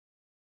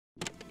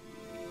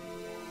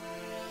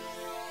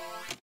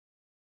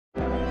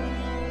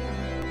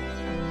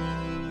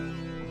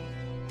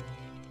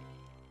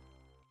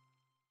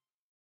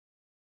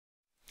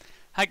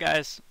Hi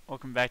guys,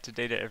 welcome back to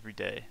Data Every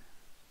Day.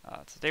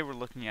 Today we're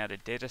looking at a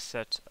data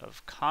set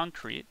of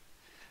concrete.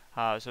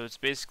 So it's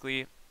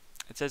basically,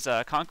 it says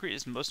concrete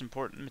is the most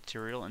important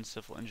material in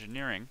civil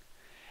engineering,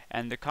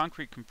 and the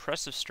concrete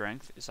compressive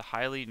strength is a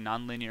highly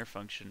nonlinear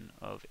function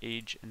of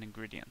age and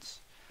ingredients.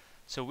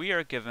 So we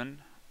are given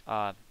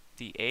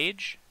the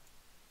age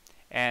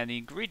and the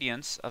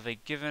ingredients of a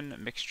given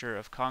mixture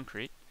of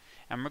concrete,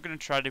 and we're going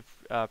to try to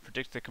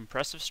predict the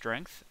compressive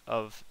strength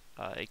of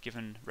a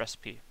given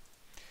recipe.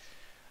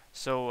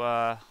 So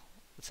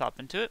let's hop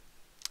into it.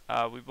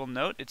 We will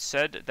note it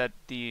said that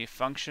the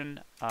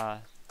function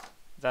the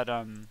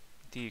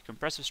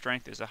compressive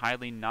strength is a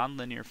highly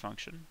nonlinear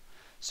function.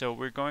 So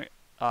we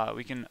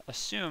can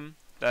assume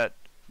that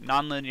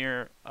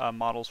nonlinear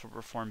models will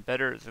perform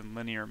better than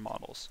linear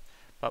models.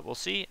 But we'll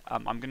see.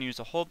 I'm going to use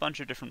a whole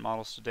bunch of different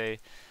models today,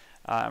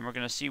 and we're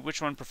going to see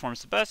which one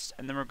performs the best,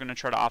 and then we're going to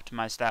try to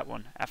optimize that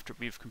one after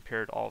we've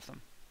compared all of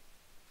them.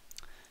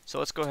 So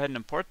let's go ahead and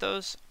import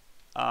those.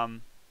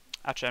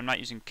 Actually, I'm not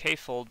using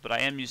kfold, but I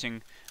am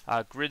using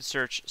grid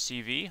search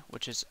CV,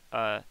 which is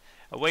a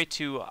way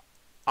to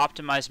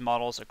optimize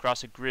models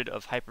across a grid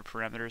of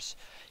hyperparameters.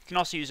 You can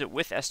also use it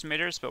with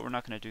estimators, but we're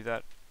not going to do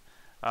that.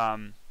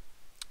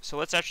 So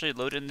let's actually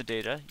load in the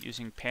data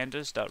using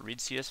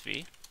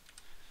pandas.readcsv,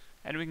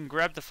 and we can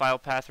grab the file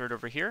path right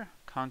over here,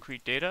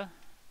 concrete data,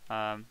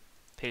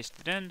 paste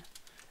it in,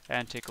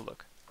 and take a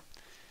look.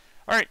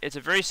 Alright, it's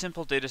a very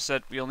simple data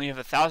set. We only have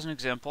 1,000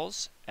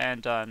 examples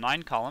and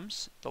 9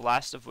 columns, the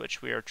last of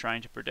which we are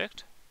trying to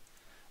predict.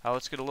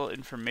 Let's get a little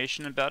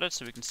information about it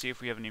so we can see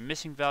if we have any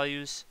missing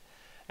values.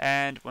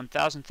 And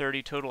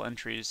 1,030 total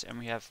entries, and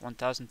we have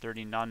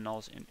 1,030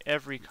 non-nulls in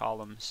every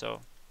column, so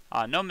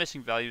no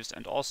missing values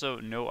and also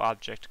no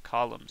object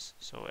columns.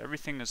 So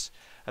everything is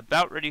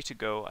about ready to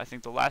go. I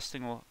think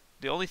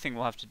the only thing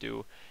we'll have to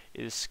do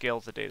is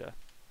scale the data.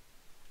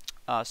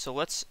 So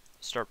let's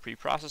start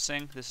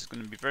pre-processing. This is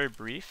going to be very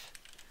brief.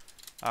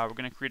 We're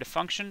going to create a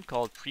function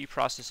called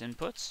preprocess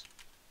inputs,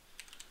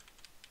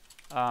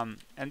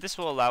 and this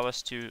will allow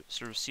us to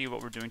sort of see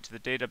what we're doing to the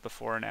data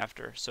before and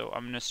after. So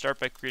I'm going to start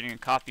by creating a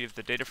copy of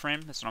the data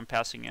frame. That's what I'm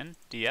passing in,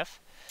 df,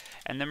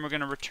 and then we're going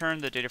to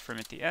return the data frame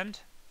at the end.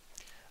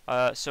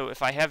 So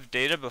if I have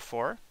data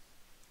before,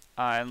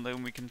 and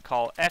then we can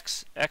call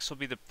x will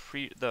be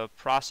the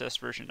process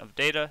version of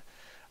data.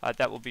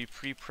 That will be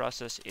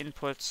preprocess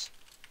inputs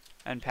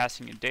and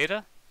passing in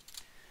data.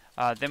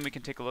 Then we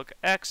can take a look at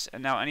x,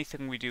 and now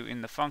anything we do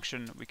in the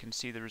function, we can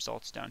see the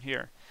results down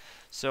here.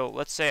 So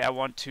let's say I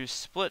want to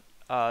split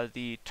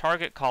the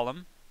target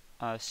column,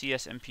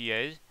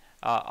 CSMPA,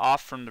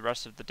 off from the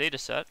rest of the data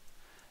set.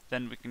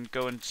 Then we can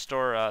go and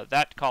store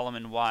that column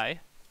in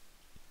y.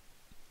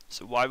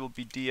 So y will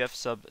be df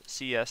sub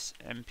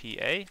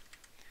CSMPA,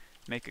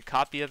 make a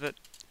copy of it,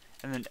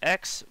 and then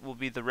x will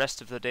be the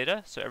rest of the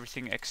data, so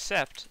everything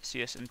except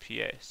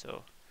CSMPA.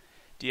 So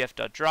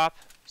df.drop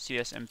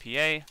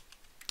CSMPA,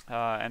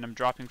 and I'm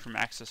dropping from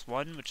axis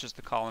 1, which is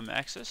the column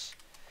axis,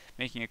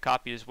 making a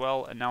copy as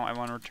well, and now I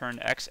want to return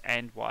x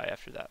and y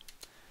after that.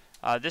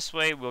 This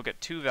way we'll get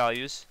two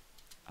values,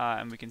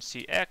 and we can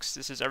see x,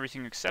 this is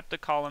everything except the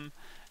column,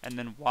 and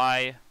then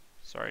y,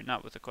 sorry,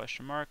 not with a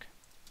question mark,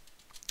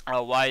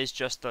 y is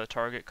just the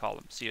target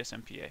column,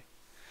 CSMPA.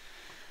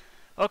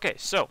 Okay,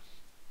 so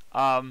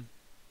the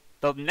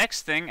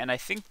next thing, and I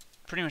think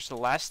pretty much the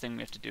last thing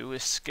we have to do,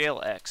 is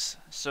scale x.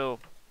 So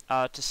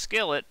to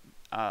scale it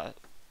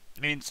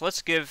means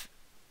let's give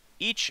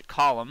each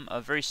column a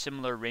very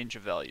similar range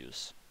of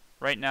values.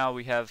 Right now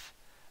we have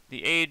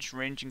the age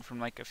ranging from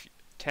like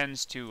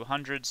tens to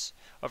hundreds.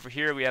 Over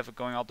here we have it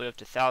going all the way up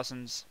to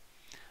thousands.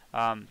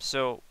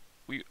 So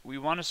we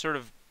want to sort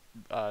of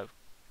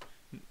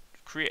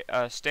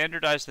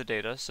standardize the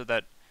data so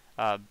that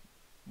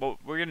well,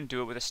 we're going to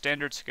do it with a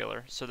standard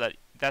scaler, so that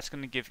that's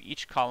going to give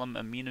each column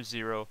a mean of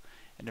 0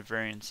 and a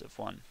variance of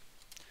 1.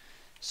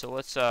 So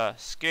let's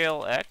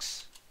scale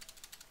x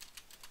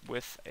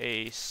with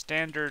a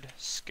standard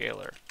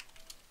scaler.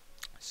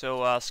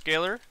 So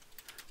scaler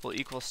will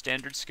equal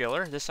standard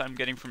scaler. This I'm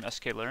getting from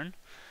sklearn.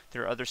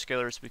 There are other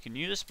scalars we can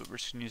use, but we're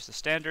just going to use the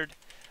standard,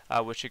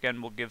 which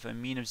again will give a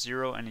mean of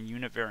 0 and a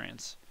unit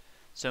variance.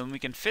 So we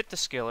can fit the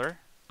scalar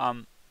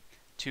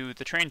to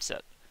the train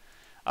set.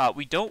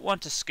 We don't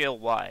want to scale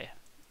y.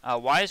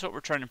 Y is what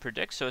we're trying to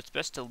predict, so it's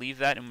best to leave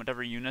that in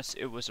whatever units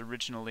it was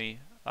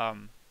originally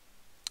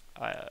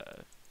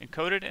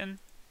encoded in.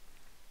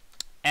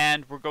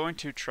 And we're going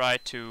to try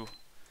to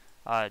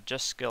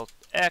just scale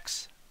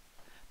x,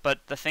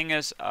 but the thing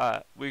is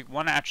we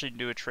want to actually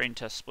do a train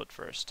test split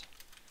first.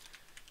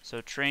 So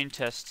train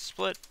test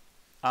split.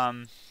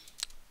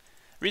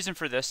 Reason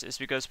for this is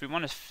because we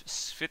want to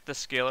fit the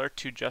scalar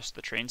to just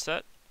the train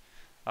set.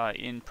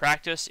 In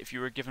practice, if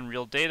you were given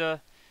real data,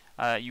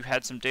 you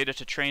had some data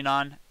to train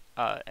on,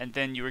 and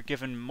then you were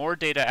given more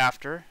data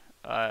after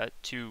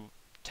to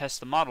test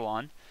the model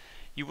on,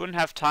 you wouldn't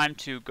have time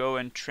to go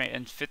and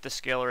fit the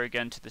scalar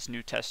again to this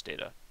new test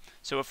data.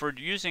 So if we're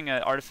using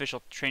an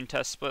artificial train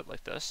test split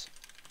like this,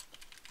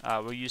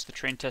 we'll use the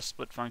train test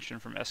split function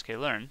from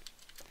sklearn.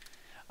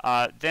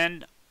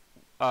 Then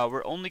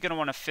we're only going to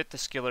want to fit the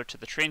scalar to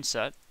the train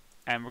set,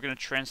 and we're going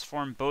to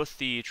transform both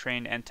the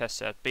train and test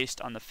set based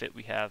on the fit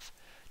we have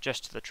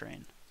just to the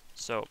train.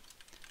 So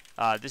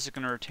this is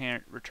going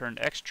to return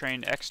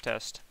xtrain,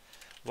 xtest,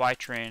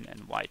 ytrain,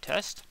 and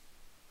ytest.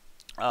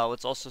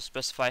 Let's also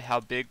specify how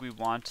big we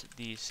want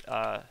these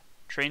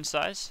train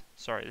size.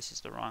 Sorry, this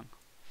is the wrong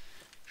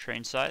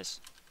train size.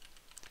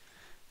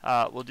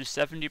 We'll do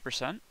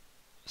 70%.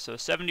 So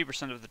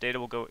 70% of the data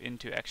will go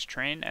into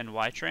xtrain and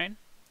ytrain,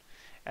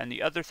 and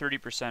the other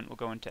 30% will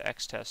go into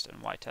xtest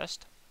and ytest.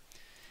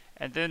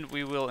 And then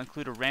we will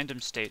include a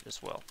random state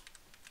as well.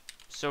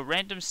 So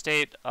random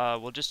state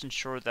will just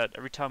ensure that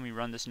every time we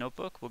run this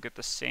notebook, we'll get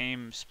the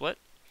same split.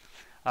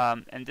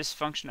 And this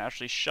function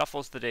actually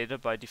shuffles the data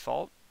by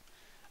default.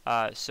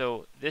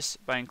 So this,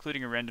 by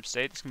including a random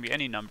state, this can be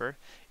any number,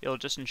 it'll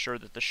just ensure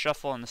that the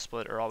shuffle and the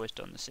split are always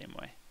done the same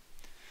way.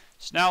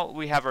 So now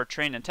we have our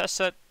train and test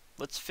set.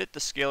 Let's fit the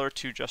scalar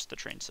to just the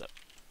train set.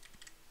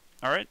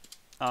 Alright,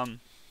 and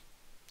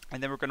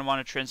then we're going to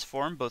want to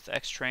transform both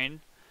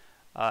xtrain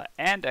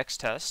and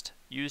xtest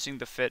using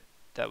the fit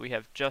that we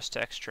have just to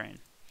xtrain.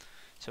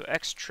 So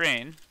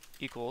xtrain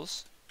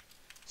equals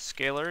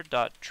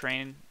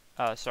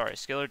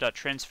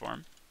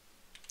scalar.transform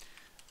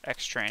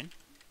xtrain,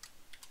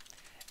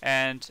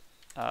 and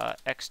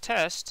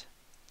xtest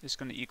is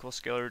going to equal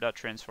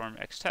scalar.transform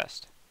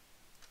xtest.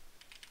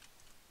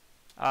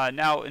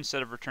 Now,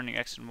 instead of returning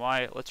x and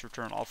y, let's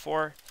return all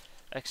four: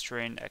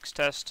 xtrain,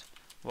 xtest,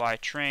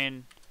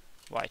 ytrain,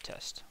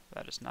 ytest.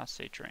 That does not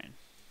say train.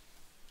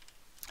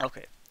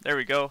 Okay, there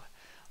we go.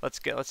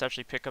 Let's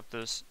actually pick up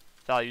those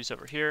values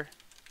over here: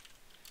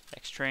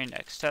 xtrain,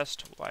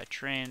 xtest,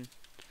 ytrain,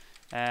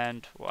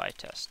 and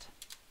ytest.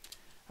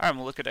 Alright,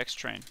 we'll look at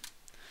xtrain.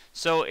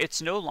 So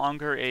it's no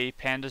longer a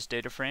pandas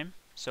data frame,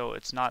 so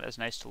it's not as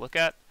nice to look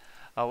at.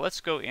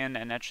 Let's go in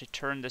and actually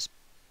turn this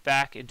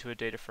back into a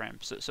data frame.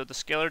 So the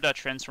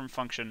scalar.transform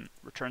function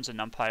returns a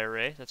numpy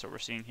array. That's what we're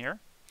seeing here.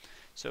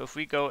 So if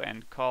we go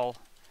and call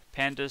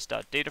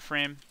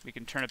pandas.dataframe, we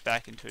can turn it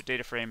back into a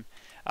data frame.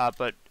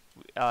 But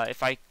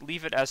if I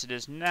leave it as it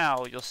is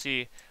now, you'll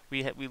see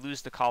we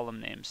lose the column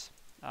names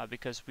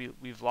because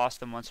we've lost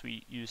them once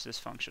we use this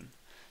function.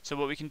 So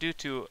what we can do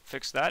to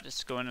fix that is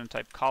to go in and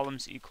type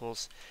columns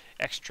equals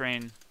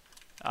xtrain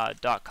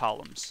dot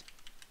columns.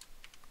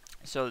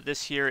 So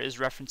this here is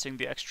referencing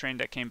the xtrain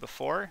that came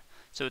before.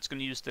 So it's going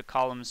to use the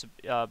columns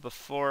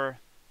before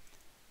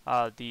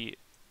the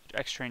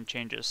xtrain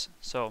changes.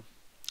 So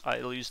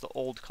it'll use the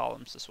old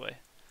columns this way,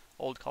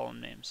 old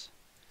column names.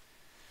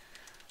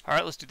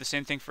 Alright, let's do the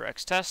same thing for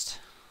xtest.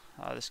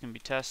 This can be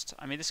test.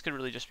 I mean, this could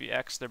really just be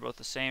x. They're both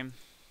the same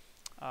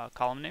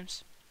column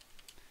names,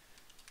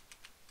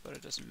 but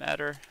it doesn't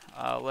matter.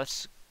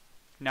 Let's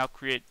now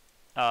create,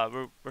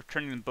 we're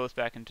turning them both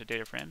back into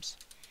data frames.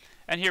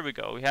 And here we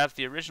go. We have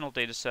the original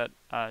dataset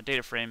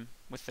data frame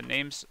with the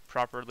names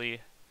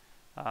properly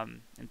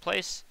in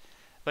place,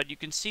 but you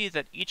can see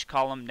that each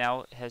column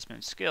now has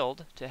been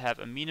scaled to have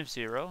a mean of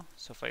 0.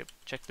 So if I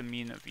check the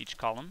mean of each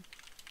column,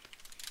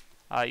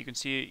 you can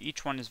see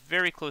each one is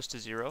very close to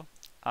 0,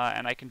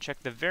 and I can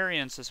check the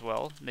variance as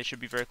well. They should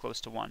be very close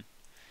to 1,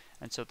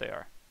 and so they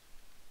are.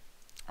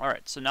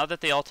 Alright, so now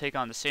that they all take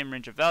on the same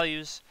range of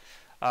values,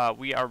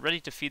 we are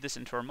ready to feed this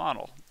into our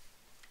model.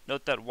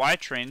 Note that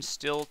ytrain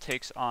still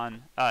takes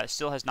on,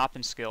 still has not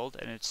been scaled,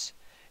 and it's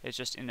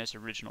just in its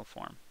original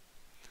form.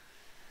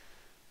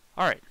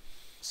 Alright,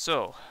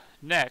 so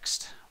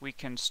next we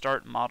can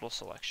start model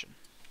selection.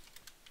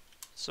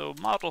 So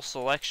model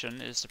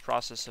selection is the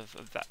process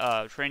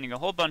of training a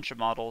whole bunch of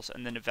models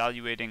and then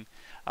evaluating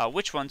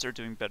which ones are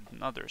doing better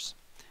than others.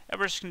 And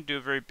we're just going to do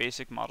a very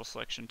basic model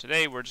selection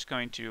today. We're just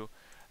going to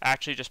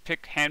actually just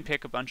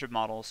handpick a bunch of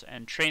models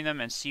and train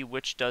them and see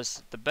which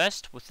does the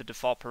best with the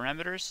default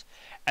parameters,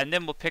 and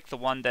then we'll pick the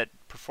one that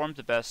performed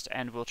the best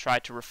and we'll try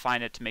to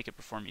refine it to make it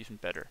perform even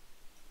better.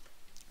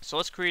 So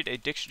let's create a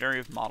dictionary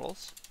of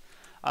models.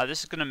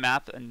 This is going to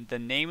map the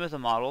name of the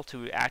model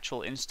to an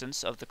actual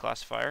instance of the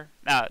classifier,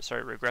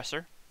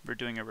 regressor. We're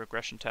doing a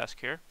regression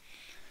task here.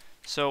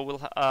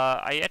 So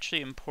I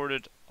actually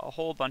imported a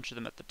whole bunch of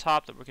them at the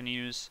top that we're going to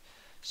use,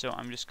 so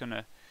I'm just going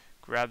to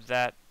grab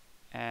that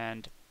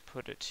and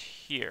put it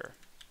here.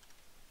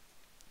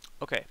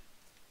 Okay.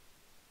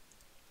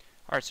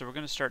 Alright, so we're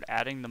going to start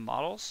adding the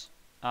models.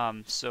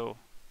 So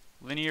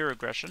linear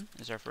regression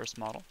is our first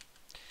model.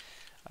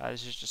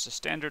 This is just a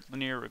standard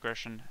linear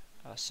regression,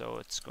 so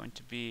it's going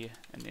to be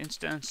an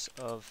instance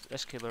of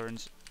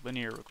sklearn's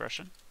linear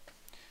regression,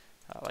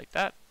 like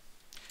that.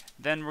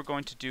 Then we're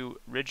going to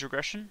do ridge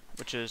regression,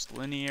 which is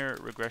linear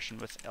regression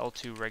with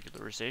L2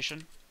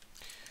 regularization.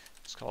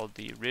 It's called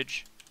the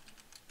ridge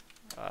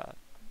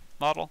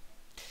model.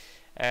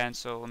 And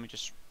so let me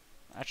just,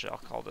 actually I'll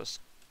call this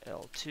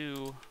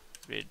L2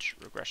 ridge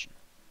regression.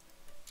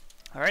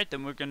 Alright,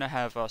 then we're going to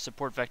have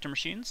support vector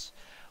machines.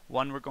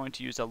 One we're going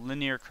to use a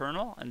linear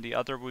kernel, and the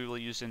other we will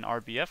use an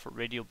RBF, or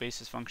radial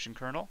basis function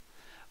kernel.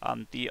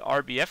 The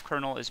RBF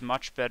kernel is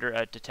much better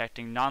at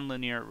detecting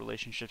nonlinear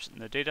relationships in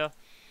the data.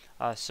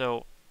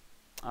 So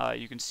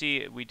you can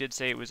see we did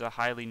say it was a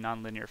highly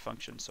nonlinear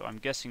function, so I'm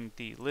guessing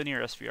the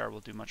linear SVR will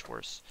do much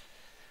worse.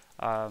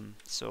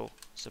 So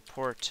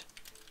support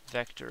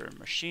vector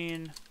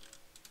machine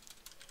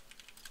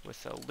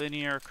with a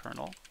linear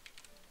kernel,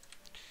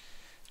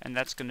 and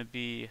that's going to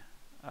be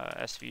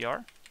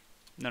SVR.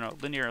 No,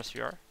 linear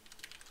SVR.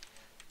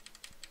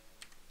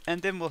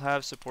 And then we'll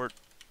have support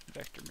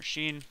vector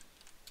machine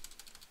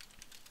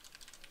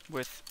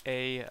with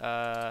a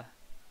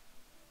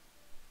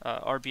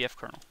RBF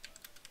kernel.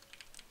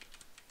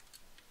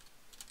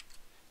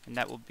 And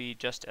that will be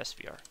just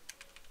SVR.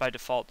 By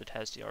default, it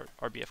has the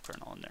RBF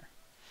kernel in there.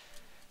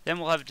 Then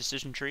we'll have a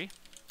decision tree.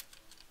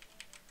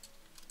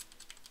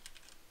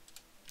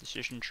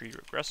 Decision tree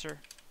regressor.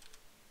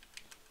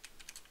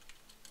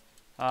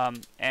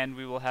 And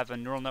we will have a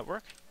neural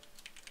network.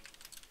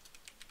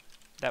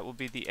 That will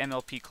be the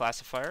MLP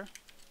classifier.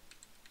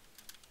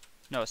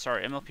 No,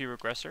 sorry, MLP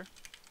regressor.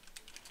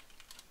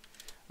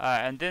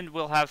 And then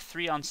we'll have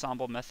 3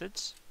 ensemble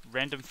methods.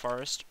 Random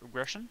forest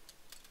regression.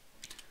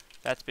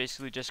 That's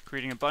basically just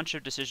creating a bunch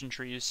of decision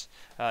trees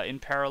in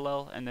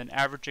parallel and then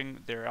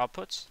averaging their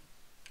outputs.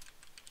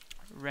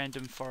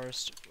 Random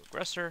forest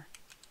regressor.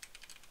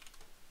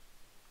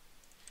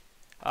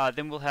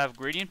 Then we'll have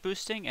gradient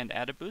boosting and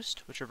Adaboost,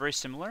 which are very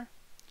similar.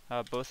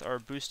 Both are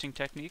boosting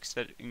techniques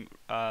that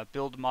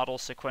build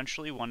models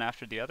sequentially, one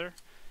after the other.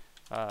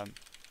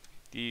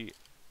 The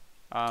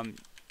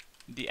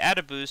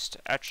Adaboost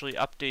actually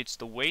updates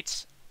the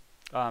weights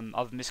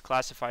of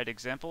misclassified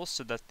examples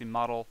so that the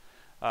model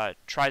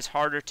tries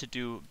harder to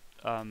do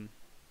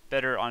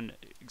better on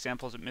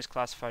examples it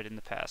misclassified in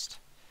the past.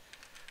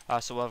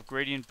 So we'll have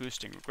gradient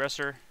boosting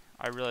regressor.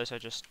 I realize I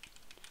just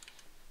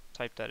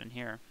typed that in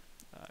here.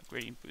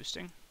 Gradient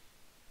boosting.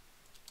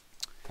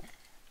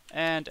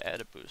 And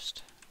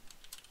Adaboost,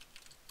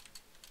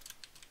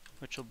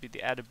 which will be the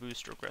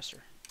Adaboost regressor.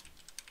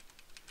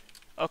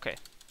 Okay.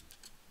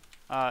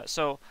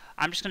 So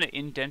I'm just going to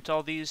indent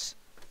all these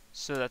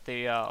so that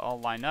they all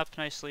line up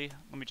nicely.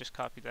 Let me just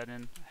copy that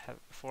in. I have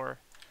it before,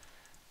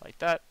 like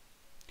that.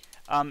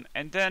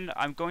 And then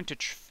I'm going to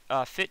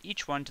fit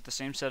each one to the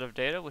same set of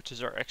data, which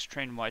is our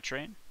X-train,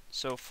 Y-train.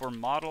 So for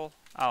model,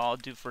 I'll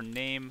do for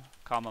name,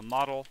 comma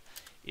model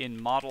in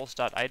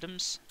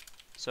models.items.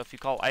 So if you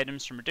call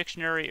items from a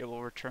dictionary, it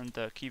will return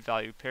the key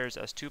value pairs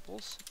as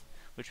tuples,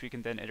 which we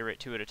can then iterate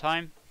 2 at a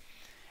time.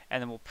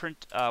 And then we'll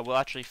print, we'll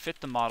actually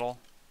fit the model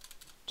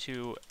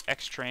to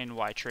X-train,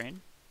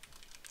 Y-train.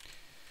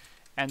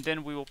 And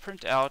then we will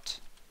print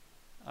out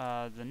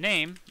the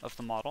name of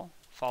the model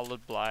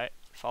followed by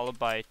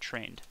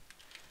trained.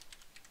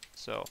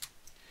 So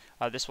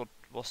this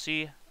we'll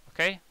see.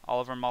 Okay, all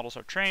of our models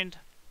are trained.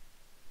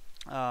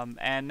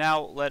 And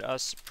now let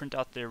us print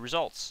out the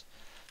results.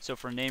 So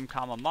for name,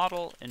 comma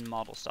model in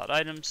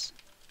models.items,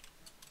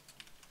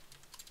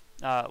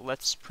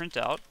 let's print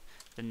out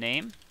the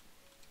name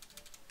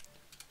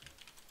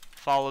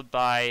followed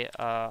by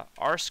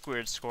r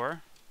squared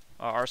score,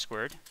 r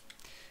squared,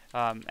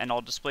 and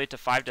I'll display it to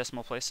 5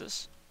 decimal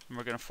places. And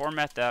we're going to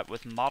format that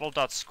with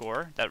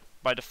model.score. That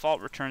by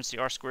default returns the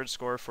r squared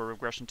score for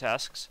regression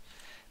tasks,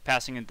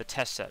 passing in the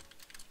test set.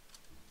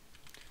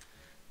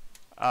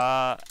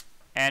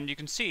 And you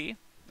can see,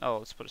 oh,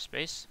 let's put a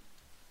space.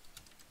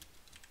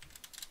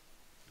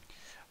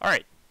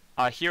 Alright,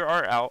 here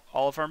are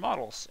all of our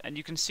models. And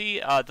you can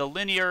see the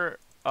linear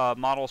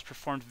models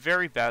performed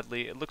very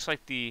badly. It looks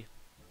like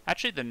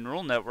actually the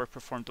neural network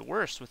performed the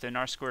worst with an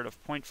r squared of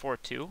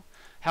 0.42.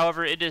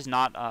 However, it is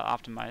not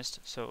optimized,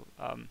 so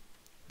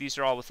these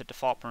are all with the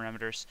default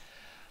parameters.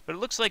 But it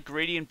looks like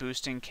gradient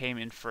boosting came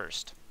in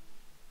first.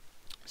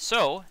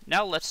 So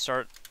now let's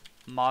start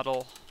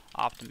model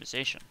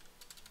optimization.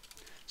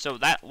 So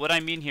what I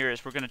mean here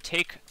is we're going to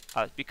take,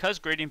 because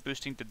gradient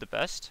boosting did the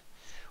best,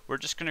 we're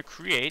just going to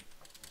create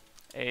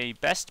a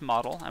best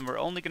model, and we're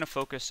only going to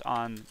focus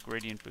on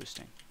gradient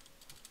boosting.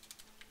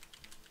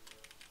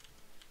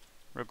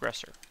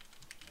 Regressor.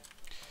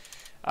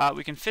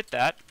 We can fit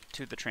that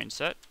to the train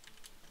set.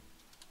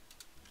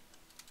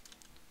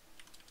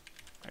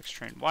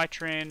 X-train,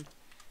 Y-train,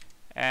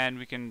 and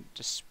we can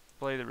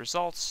display the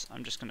results.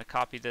 I'm just going to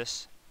copy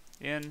this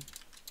in.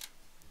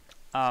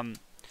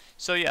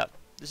 So yeah,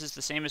 this is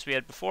the same as we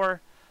had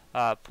before,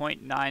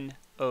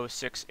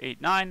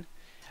 0.90689,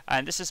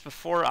 and this is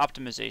before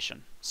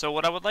optimization. So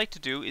what I would like to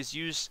do is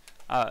use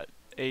an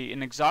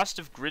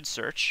exhaustive grid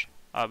search.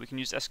 We can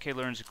use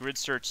sklearn's grid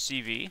search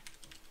CV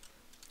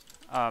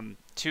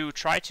to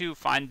try to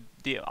find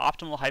the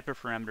optimal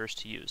hyperparameters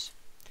to use.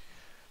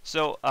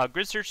 So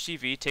grid search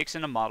CV takes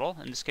in a model.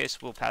 In this case,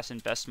 we'll pass in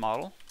best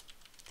model,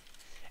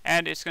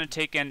 and it's going to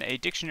take in a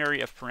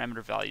dictionary of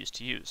parameter values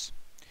to use.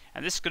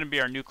 And this is going to be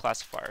our new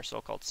classifier,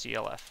 so-called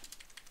CLF.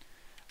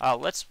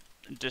 Let's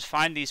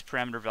define these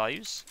parameter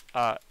values.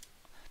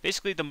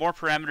 Basically, the more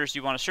parameters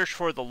you want to search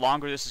for, the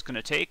longer this is going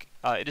to take.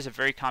 It is a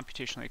very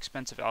computationally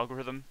expensive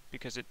algorithm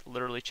because it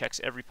literally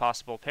checks every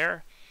possible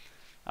pair.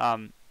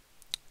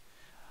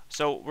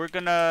 So we're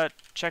going to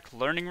check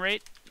learning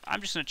rate.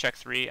 I'm just going to check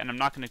 3, and I'm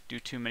not going to do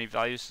too many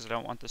values because I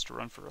don't want this to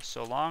run for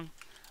so long.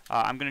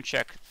 I'm going to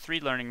check 3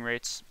 learning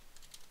rates,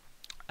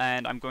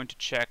 and I'm going to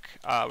check,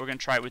 we're going to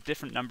try it with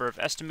different number of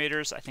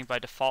estimators. I think by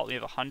default we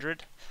have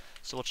 100.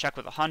 So we'll check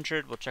with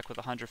 100, we'll check with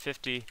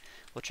 150,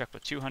 we'll check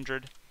with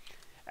 200.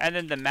 And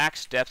then the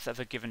max depth of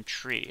a given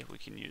tree we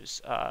can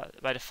use.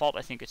 By default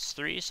I think it's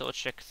 3, so let's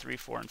check 3,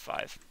 4, and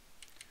 5.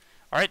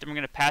 Alright, then we're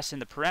going to pass in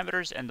the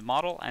parameters and the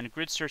model, and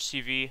grid search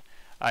CV,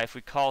 if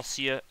we call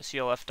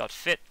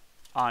clf.fit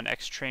on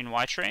xtrain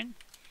ytrain,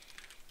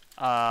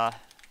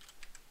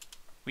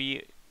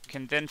 we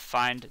can then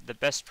find the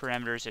best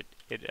parameters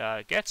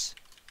it gets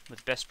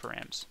with best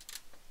params.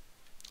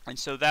 And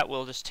so that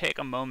will just take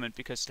a moment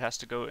because it has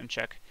to go and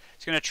check.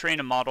 It's going to train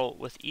a model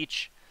with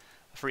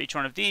for each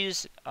one of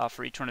these,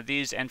 for each one of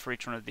these, and for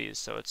each one of these.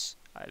 So it's,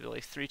 I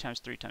believe, 3 times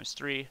 3 times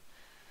 3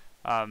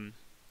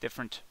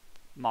 different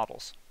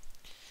models.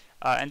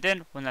 And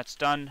then when that's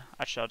done,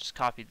 actually I'll just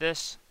copy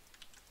this.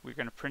 We're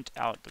going to print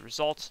out the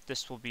results.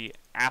 This will be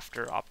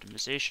after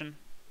optimization.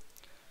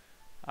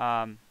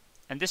 And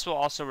this will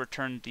also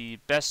return the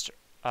best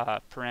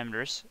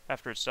parameters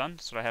after it's done.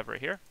 That's what I have right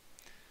here.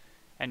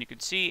 And you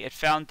can see it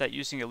found that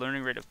using a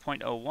learning rate of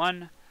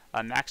 0.01,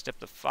 a max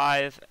depth of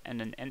 5,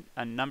 and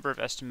a number of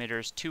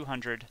estimators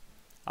 200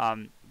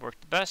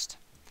 worked the best.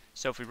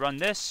 So if we run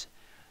this,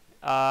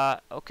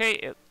 okay,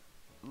 it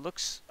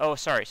looks, oh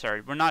sorry,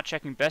 we're not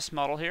checking best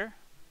model here.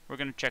 We're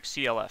going to check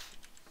CLF.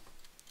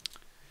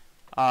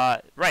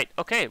 Right,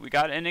 okay, we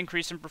got an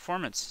increase in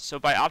performance. So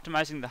by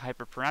optimizing the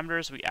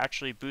hyperparameters, we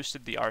actually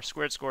boosted the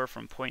R-squared score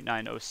from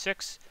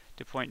 0.906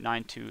 to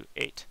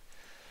 0.928.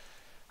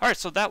 Alright,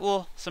 so that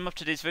will sum up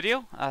today's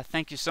video.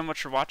 Thank you so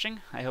much for watching.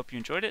 I hope you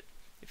enjoyed it.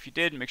 If you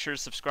did, make sure to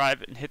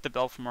subscribe and hit the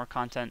bell for more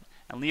content,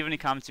 and leave any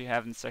comments you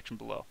have in the section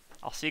below.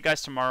 I'll see you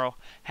guys tomorrow.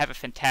 Have a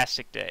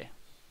fantastic day.